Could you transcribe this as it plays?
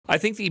I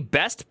think the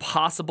best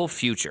possible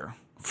future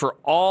for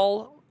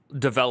all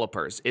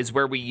developers is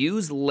where we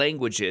use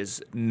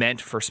languages meant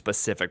for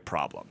specific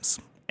problems.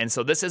 And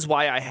so this is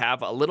why I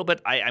have a little bit,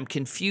 I'm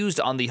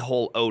confused on the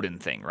whole Odin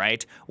thing,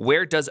 right?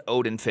 Where does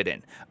Odin fit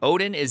in?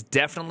 Odin is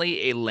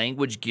definitely a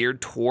language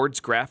geared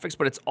towards graphics,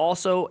 but it's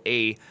also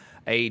a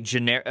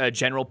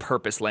general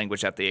purpose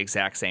language at the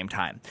exact same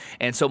time.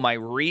 And so my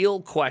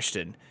real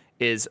question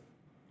is,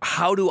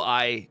 how do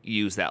I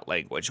use that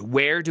language?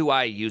 Where do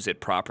I use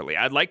it properly?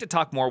 I'd like to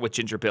talk more with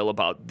Ginger Bill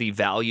about the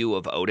value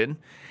of Odin,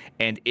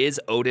 and is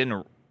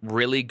Odin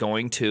really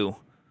going to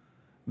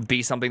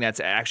be something that's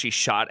actually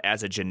shot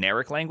as a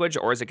generic language,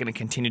 or is it going to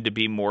continue to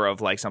be more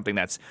of like something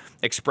that's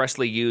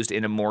expressly used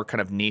in a more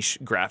kind of niche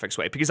graphics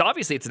way? Because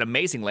obviously it's an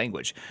amazing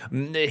language.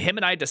 Him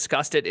and I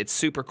discussed it. It's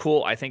super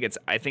cool. I think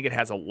it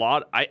has a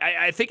lot.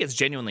 I think it's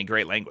genuinely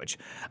great language.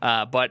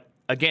 But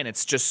again,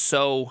 it's just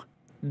so,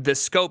 the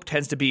scope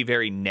tends to be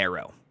very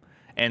narrow.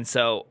 And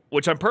so,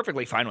 which I'm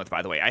perfectly fine with,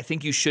 by the way. I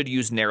think you should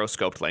use narrow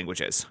scoped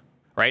languages,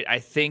 right? I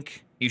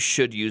think you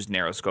should use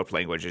narrow scoped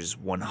languages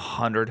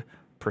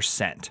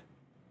 100%.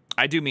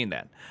 I do mean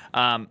that.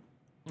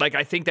 Like,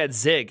 I think that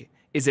Zig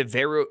is a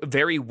very,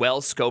 very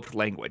well-scoped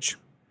language,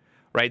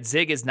 right?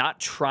 Zig is not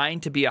trying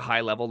to be a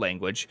high-level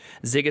language.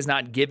 Zig is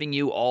not giving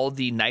you all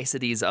the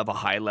niceties of a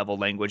high-level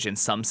language in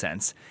some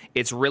sense.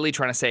 It's really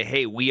trying to say,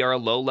 hey, we are a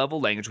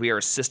low-level language, we are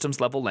a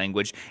systems-level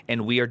language,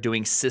 and we are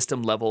doing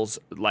system levels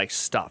like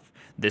stuff.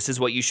 This is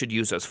what you should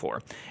use us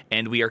for.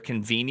 And we are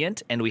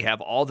convenient, and we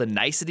have all the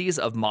niceties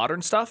of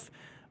modern stuff,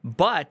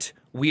 but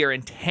we are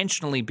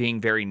intentionally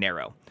being very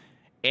narrow.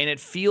 And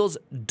it feels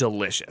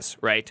delicious,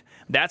 right?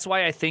 That's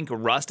why I think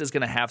Rust is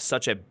going to have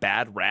such a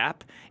bad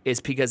rap, is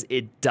because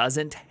it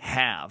doesn't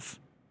have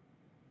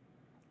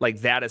like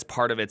that as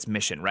part of its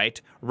mission,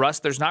 right?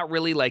 Rust, there's not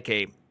really like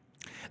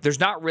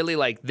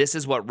this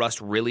is what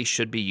Rust really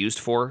should be used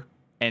for,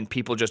 and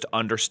people just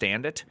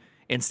understand it.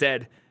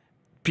 Instead,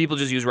 people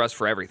just use Rust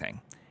for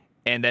everything.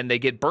 And then they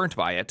get burnt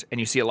by it, and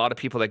you see a lot of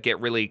people that get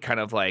really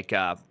kind of like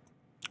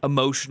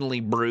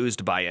emotionally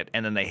bruised by it,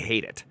 and then they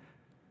hate it.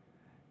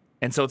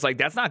 And so it's like,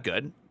 that's not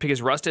good,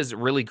 because Rust is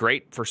really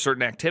great for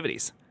certain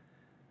activities.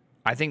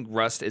 I think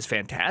Rust is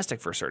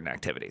fantastic for certain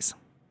activities.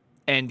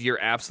 And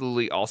you're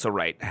absolutely also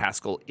right.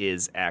 Haskell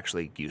is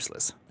actually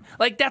useless.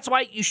 Like, that's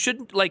why you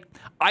shouldn't, like,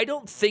 I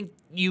don't think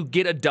you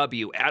get a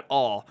W at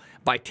all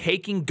by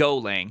taking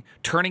Golang,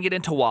 turning it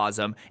into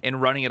WASM, and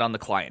running it on the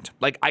client.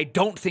 Like, I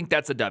don't think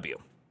that's a W.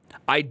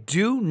 I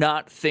do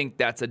not think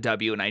that's a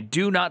W, and I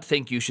do not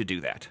think you should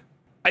do that.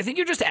 I think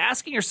you're just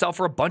asking yourself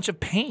for a bunch of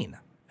pain.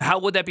 How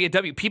would that be a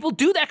W? People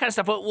do that kind of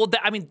stuff. Well,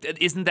 I mean,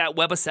 isn't that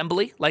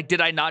WebAssembly? Like, did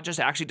I not just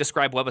actually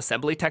describe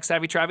WebAssembly, Tech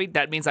Savvy Travy?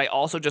 That means I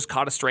also just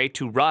caught a stray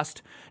to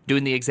Rust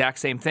doing the exact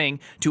same thing,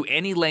 to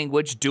any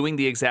language doing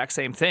the exact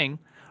same thing,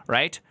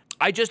 right?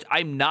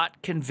 I'm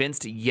not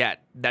convinced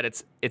yet that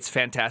it's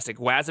fantastic.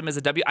 WASM is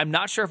a W. I'm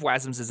not sure if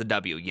WASMs is a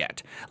W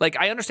yet. Like,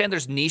 I understand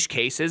there's niche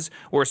cases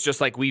where it's just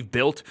like we've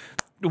built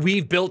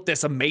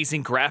this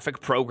amazing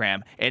graphic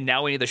program, and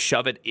now we need to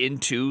shove it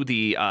into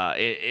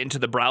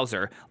the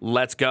browser.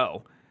 Let's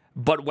go.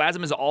 But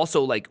WASM is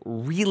also like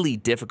really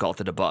difficult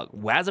to debug.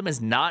 WASM is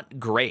not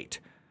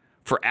great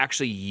for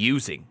actually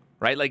using,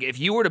 right? Like, if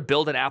you were to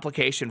build an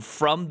application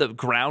from the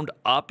ground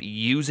up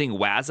using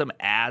WASM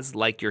as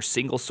like your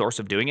single source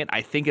of doing it,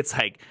 I think it's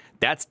like,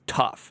 that's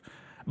tough.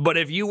 But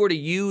if you were to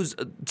use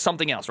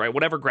something else, right,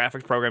 whatever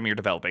graphics program you're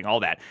developing,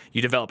 all that,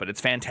 you develop it,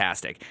 it's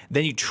fantastic.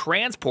 Then you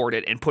transport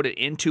it and put it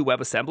into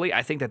WebAssembly,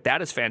 I think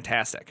that is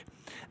fantastic.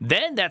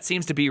 Then that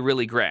seems to be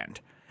really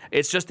grand.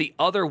 It's just the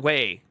other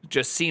way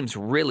just seems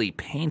really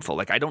painful.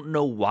 Like, I don't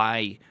know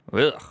why, you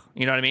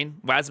know what I mean?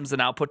 WASM's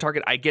an output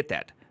target, I get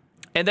that.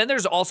 And then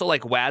there's also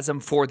like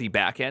WASM for the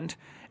backend,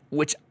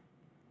 which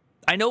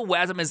I know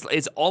WASM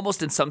is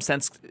almost in some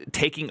sense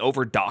taking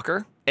over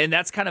Docker, and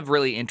that's kind of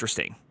really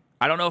interesting.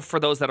 I don't know if for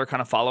those that are kind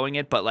of following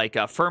it, but like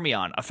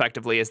Fermion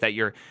effectively is that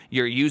you're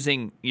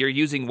using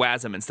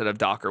WASM instead of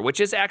Docker, which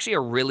is actually a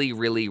really,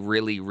 really,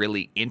 really,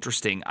 really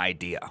interesting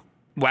idea.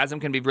 WASM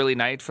can be really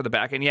nice for the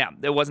backend. Yeah,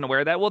 I wasn't aware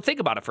of that. Well, think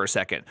about it for a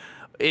second.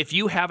 If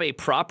you have a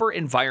proper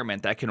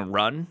environment that can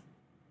run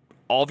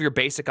all of your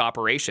basic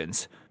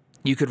operations,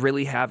 you could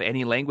really have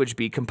any language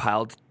be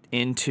compiled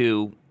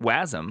into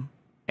WASM,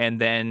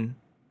 and then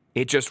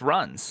it just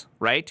runs,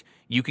 right?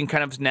 You can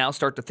kind of now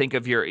start to think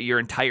of your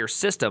entire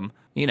system,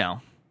 you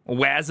know,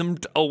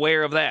 WASM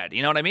aware of that.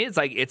 You know what I mean? It's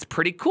like, it's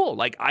pretty cool.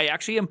 Like, I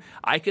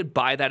could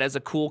buy that as a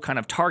cool kind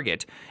of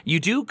target. You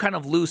do kind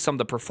of lose some of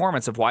the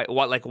performance of why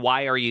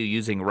are you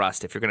using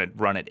Rust if you're going to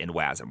run it in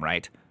WASM,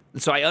 right?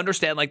 So I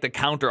understand like the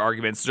counter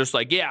arguments, just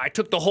like, yeah, I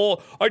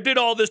did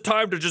all this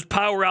time to just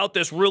power out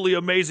this really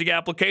amazing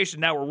application.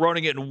 Now we're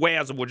running it in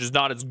WASM, which is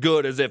not as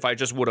good as if I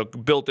just would have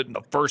built it in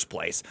the first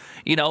place,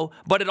 you know?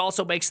 But it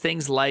also makes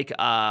things like,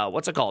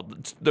 what's it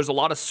called? There's a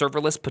lot of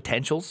serverless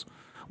potentials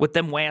with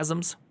them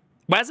WASMs.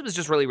 WASM is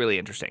just really, really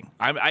interesting.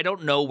 I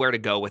don't know where to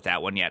go with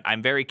that one yet.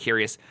 I'm very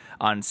curious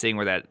on seeing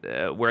where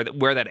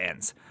that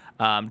ends.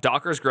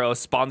 Docker's gross.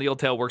 Spawn the old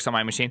tail works on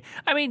my machine.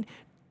 I mean,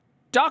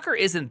 Docker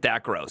isn't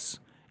that gross.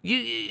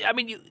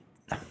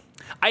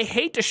 I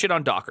hate to shit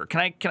on Docker. Can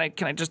I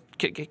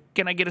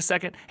get a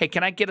second? Hey,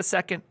 can I get a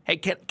second? Hey,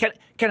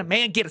 can a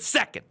man get a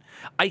second?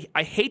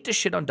 I hate to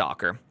shit on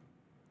Docker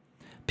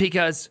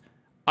because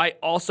I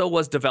also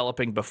was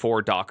developing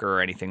before Docker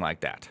or anything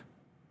like that.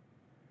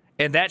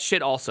 And that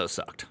shit also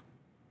sucked.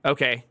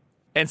 Okay?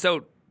 And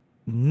so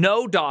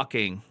no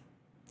docking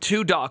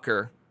to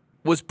Docker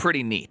was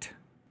pretty neat.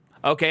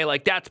 Okay,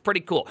 like that's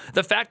pretty cool.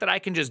 The fact that I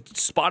can just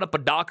spot up a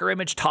Docker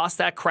image, toss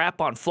that crap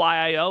on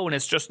Fly.io, and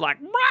it's just like,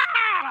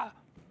 rah!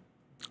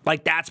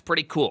 Like that's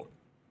pretty cool.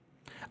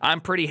 I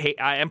am pretty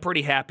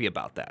happy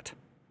about that.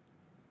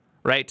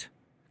 Right?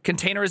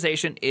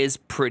 Containerization is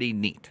pretty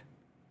neat.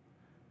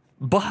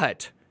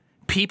 But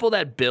people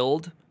that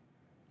build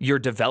your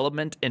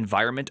development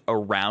environment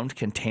around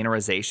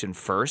containerization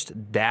first,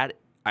 that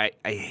I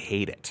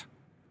hate it.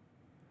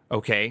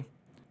 Okay?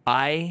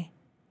 I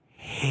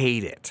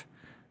hate it.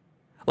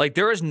 Like,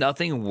 there is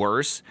nothing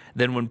worse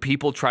than when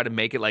people try to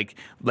make it like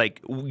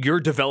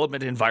your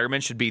development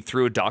environment should be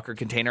through a Docker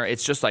container.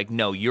 It's just like,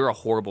 no, you're a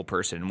horrible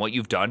person. And what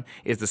you've done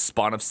is the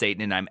spawn of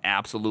Satan, and I'm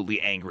absolutely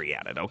angry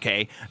at it,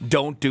 okay?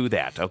 Don't do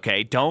that,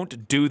 okay?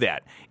 Don't do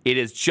that. It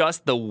is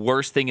just the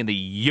worst thing in the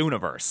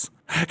universe.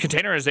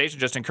 Containerization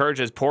just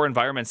encourages poor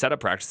environment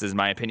setup practices, in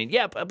my opinion.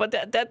 Yeah, but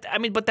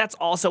that's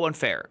also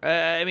unfair.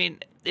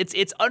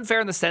 It's unfair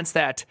in the sense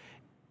that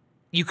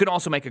you can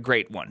also make a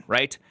great one,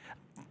 right?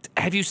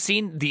 Have you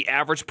seen the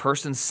average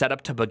person's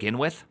setup to begin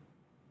with?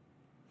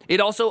 It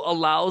also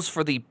allows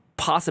for the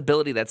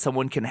possibility that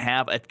someone can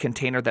have a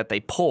container that they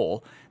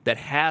pull that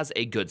has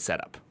a good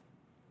setup.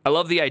 I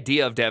love the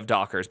idea of dev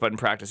Dockers, but in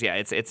practice, yeah,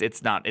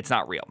 it's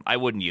not real. I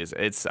wouldn't use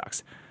it. It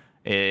sucks.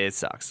 It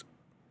sucks.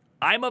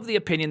 I'm of the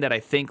opinion that I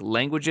think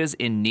languages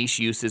in niche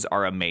uses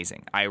are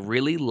amazing. I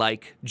really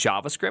like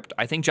JavaScript.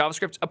 I think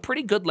JavaScript's a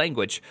pretty good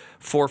language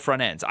for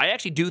front ends. I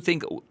actually do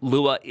think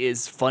Lua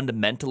is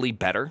fundamentally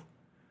better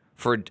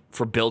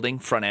for building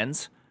front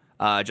ends,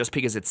 just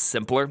because it's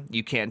simpler.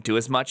 You can't do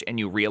as much, and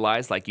you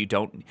realize like you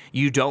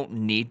don't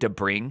need to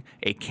bring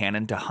a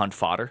cannon to hunt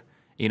fodder,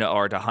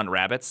 or to hunt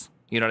rabbits.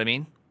 You know what I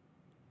mean?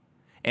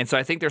 And so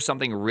I think there's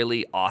something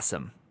really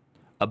awesome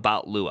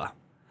about Lua.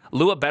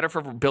 Lua better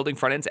for building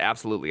front ends?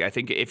 Absolutely. I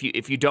think if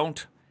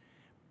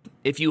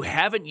you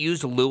haven't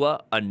used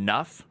Lua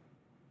enough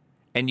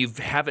and you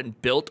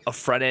haven't built a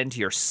front end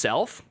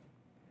yourself,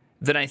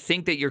 then I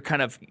think that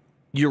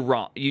you're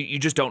wrong. You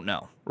just don't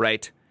know,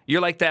 right?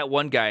 You're like that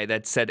one guy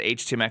that said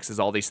HTMX is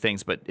all these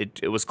things, but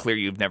it was clear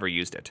you've never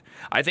used it.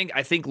 I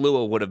think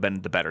Lua would have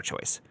been the better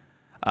choice,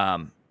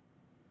 because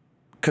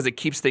it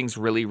keeps things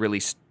really,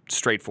 really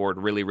straightforward,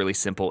 really, really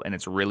simple, and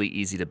it's really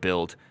easy to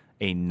build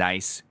a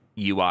nice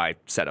UI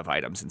set of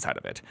items inside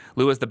of it.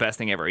 Lua is the best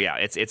thing ever. Yeah,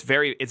 it's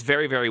very,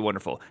 very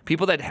wonderful.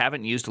 People that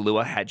haven't used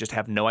Lua just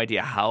have no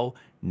idea how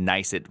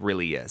nice it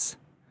really is.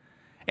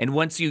 And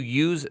once you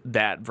use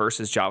that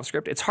versus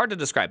JavaScript, it's hard to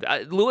describe.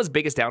 Lua's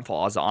biggest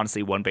downfall is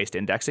honestly one-based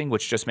indexing,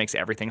 which just makes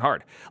everything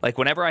hard. Like,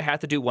 whenever I have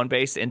to do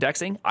one-based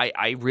indexing,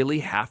 I really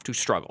have to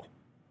struggle.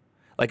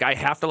 Like, I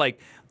have to,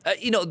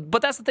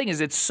 but that's the thing, is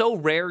it's so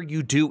rare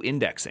you do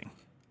indexing.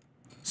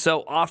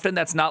 So often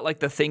that's not like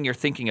the thing you're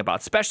thinking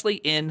about, especially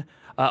in,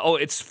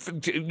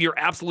 you're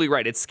absolutely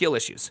right. It's skill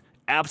issues.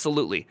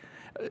 Absolutely.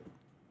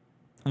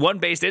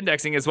 One-based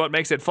indexing is what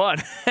makes it fun.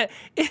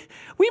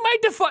 We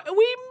might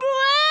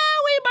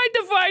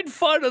define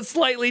fun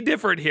slightly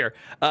different here.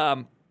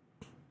 But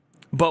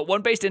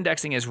one-based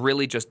indexing is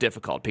really just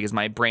difficult because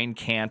my brain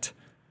can't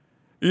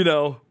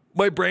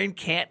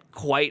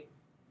quite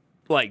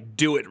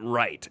do it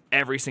right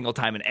every single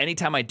time. And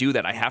anytime I do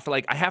that, I have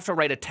to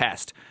write a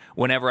test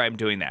whenever I'm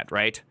doing that,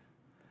 right?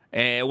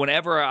 And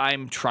whenever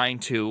I'm trying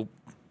to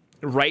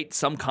write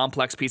some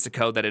complex piece of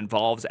code that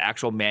involves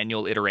actual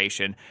manual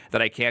iteration,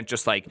 that I can't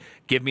just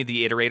give me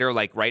the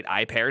iterator, write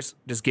I pairs,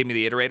 just give me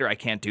the iterator. I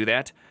can't do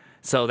that.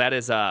 So that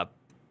is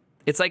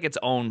it's like its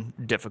own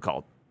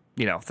difficult,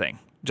 thing.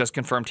 Just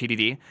confirm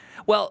TDD.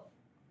 Well,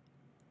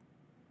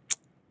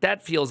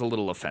 that feels a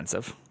little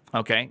offensive.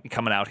 Okay,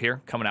 coming out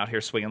here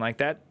swinging like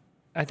that.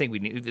 I think we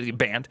need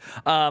banned.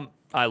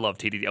 I love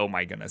TDD. Oh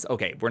my goodness.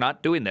 Okay, we're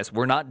not doing this.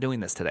 We're not doing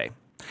this today.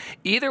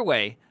 Either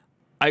way,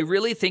 I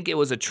really think it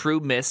was a true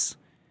miss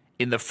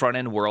in the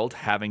front-end world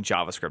having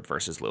JavaScript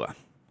versus Lua.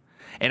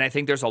 And I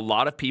think there's a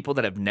lot of people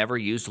that have never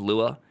used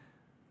Lua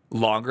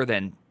longer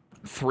than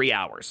 3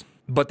 hours,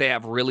 but they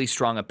have really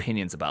strong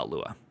opinions about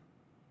Lua.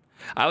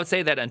 I would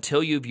say that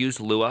until you've used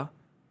Lua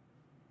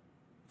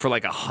for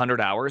 100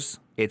 hours,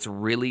 it's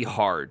really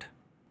hard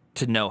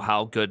to know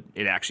how good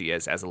it actually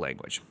is as a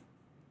language.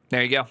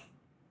 There you go.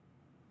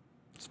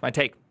 That's my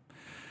take.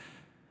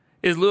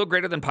 Is Lua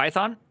greater than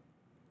Python?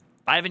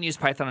 I haven't used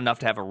Python enough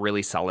to have a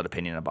really solid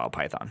opinion about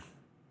Python.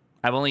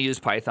 I've only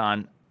used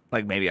Python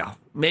maybe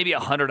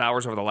 100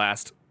 hours over the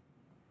last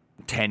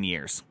 10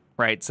 years,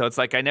 right? So it's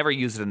I never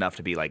used it enough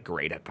to be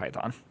great at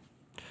Python.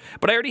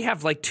 But I already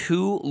have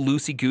 2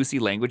 loosey-goosey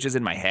languages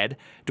in my head.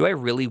 Do I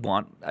really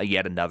want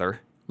yet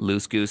another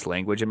loose-goose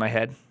language in my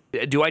head?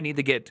 Do I need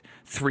to get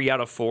 3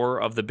 out of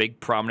 4 of the big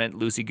prominent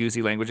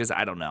loosey-goosey languages?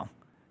 I don't know.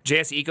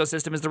 JS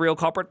ecosystem is the real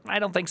culprit? I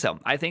don't think so.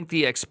 I think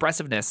the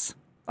expressiveness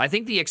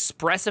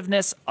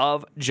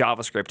of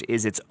JavaScript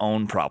is its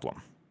own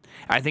problem.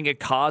 I think it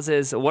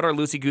causes, what are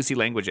loosey-goosey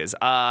languages?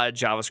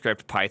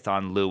 JavaScript,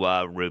 Python,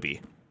 Lua,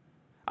 Ruby.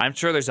 I'm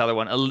sure there's other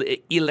one.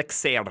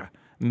 Elixir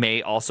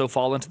may also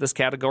fall into this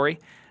category,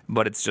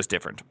 but it's just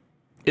different.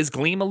 Is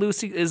Gleam a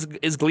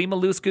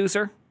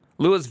loose-gooser?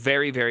 Lua is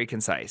very, very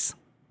concise.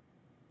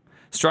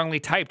 Strongly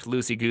typed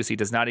loosey-goosey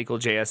does not equal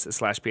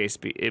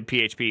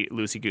JS/PHP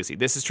loosey-goosey.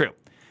 This is true.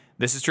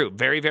 This is true.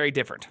 Very, very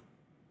different.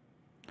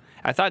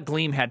 I thought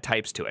Gleam had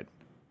types to it.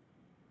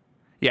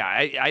 Yeah,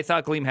 I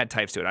thought Gleam had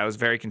types to it. I was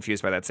very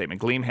confused by that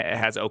statement. Gleam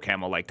has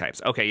OCaml-like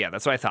types. Okay, yeah,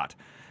 that's what I thought.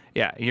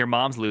 Yeah, your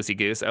mom's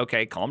loosey-goose.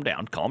 Okay, calm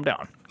down, calm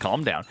down,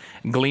 calm down.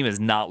 Gleam is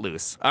not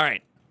loose. All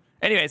right.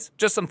 Anyways,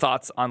 just some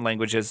thoughts on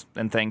languages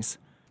and things.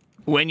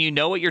 When you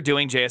know what you're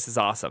doing, JS is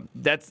awesome.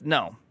 That's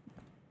no.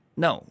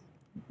 No,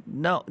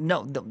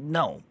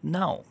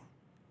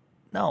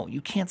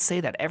 you can't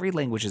say that. Every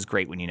language is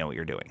great when you know what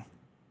you're doing.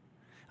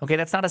 Okay,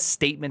 that's not a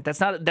statement.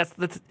 That's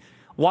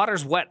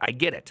water's wet. I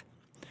get it.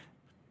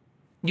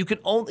 You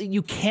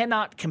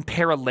cannot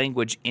compare a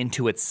language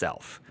into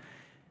itself.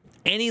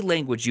 Any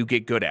language you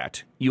get good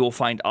at, you will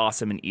find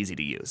awesome and easy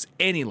to use.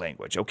 Any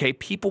language, okay?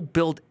 People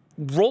build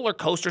roller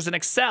coasters in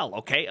Excel,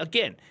 okay?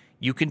 Again,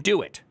 you can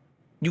do it.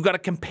 You got to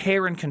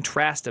compare and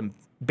contrast them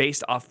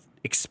based off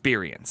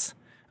experience.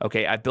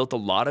 Okay, I've built a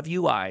lot of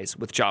UIs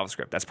with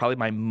JavaScript. That's probably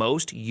my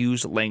most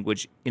used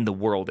language in the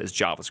world is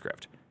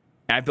JavaScript.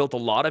 And I built a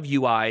lot of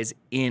UIs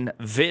in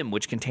Vim,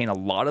 which contain a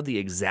lot of the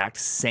exact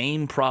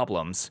same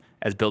problems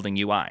as building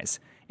UIs.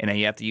 And then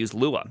you have to use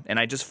Lua. And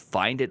I just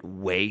find it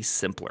way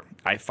simpler.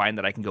 I find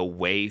that I can go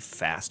way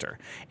faster.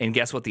 And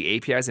guess what? The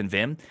APIs in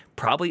Vim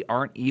probably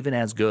aren't even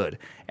as good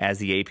as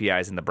the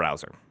APIs in the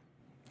browser.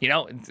 You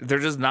know, they're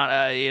just not,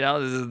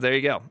 there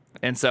you go.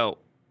 And so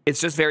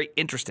it's just very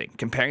interesting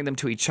comparing them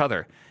to each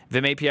other.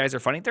 Vim APIs are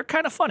funny. They're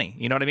kind of funny.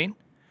 You know what I mean?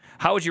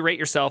 How would you rate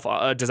yourself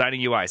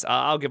designing UIs?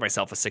 I'll give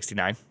myself a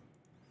 69.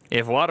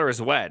 If water is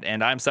wet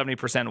and I'm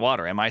 70%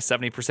 water, am I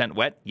 70%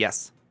 wet?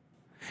 Yes.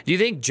 Do you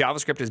think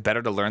JavaScript is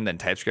better to learn than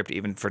TypeScript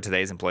even for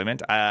today's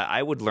employment?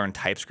 I would learn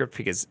TypeScript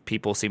because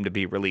people seem to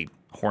be really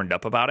horned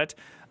up about it.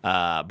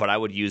 But I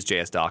would use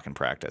JSDoc in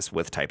practice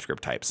with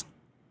TypeScript types.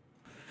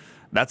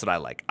 That's what I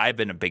like. I've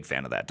been a big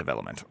fan of that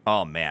development.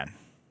 Oh, man.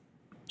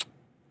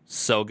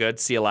 So good.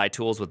 CLI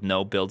tools with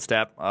no build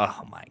step.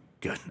 Oh my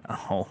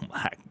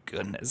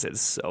goodness.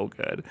 It's so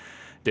good.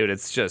 Dude,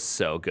 it's just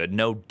so good.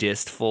 No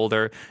dist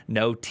folder,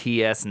 no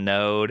TS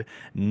node,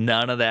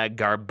 none of that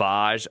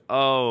garbage.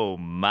 Oh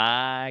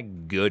my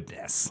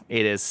goodness.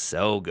 It is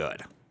so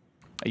good.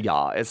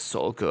 Yeah, it's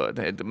so good.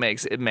 It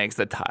makes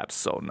the types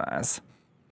so nice.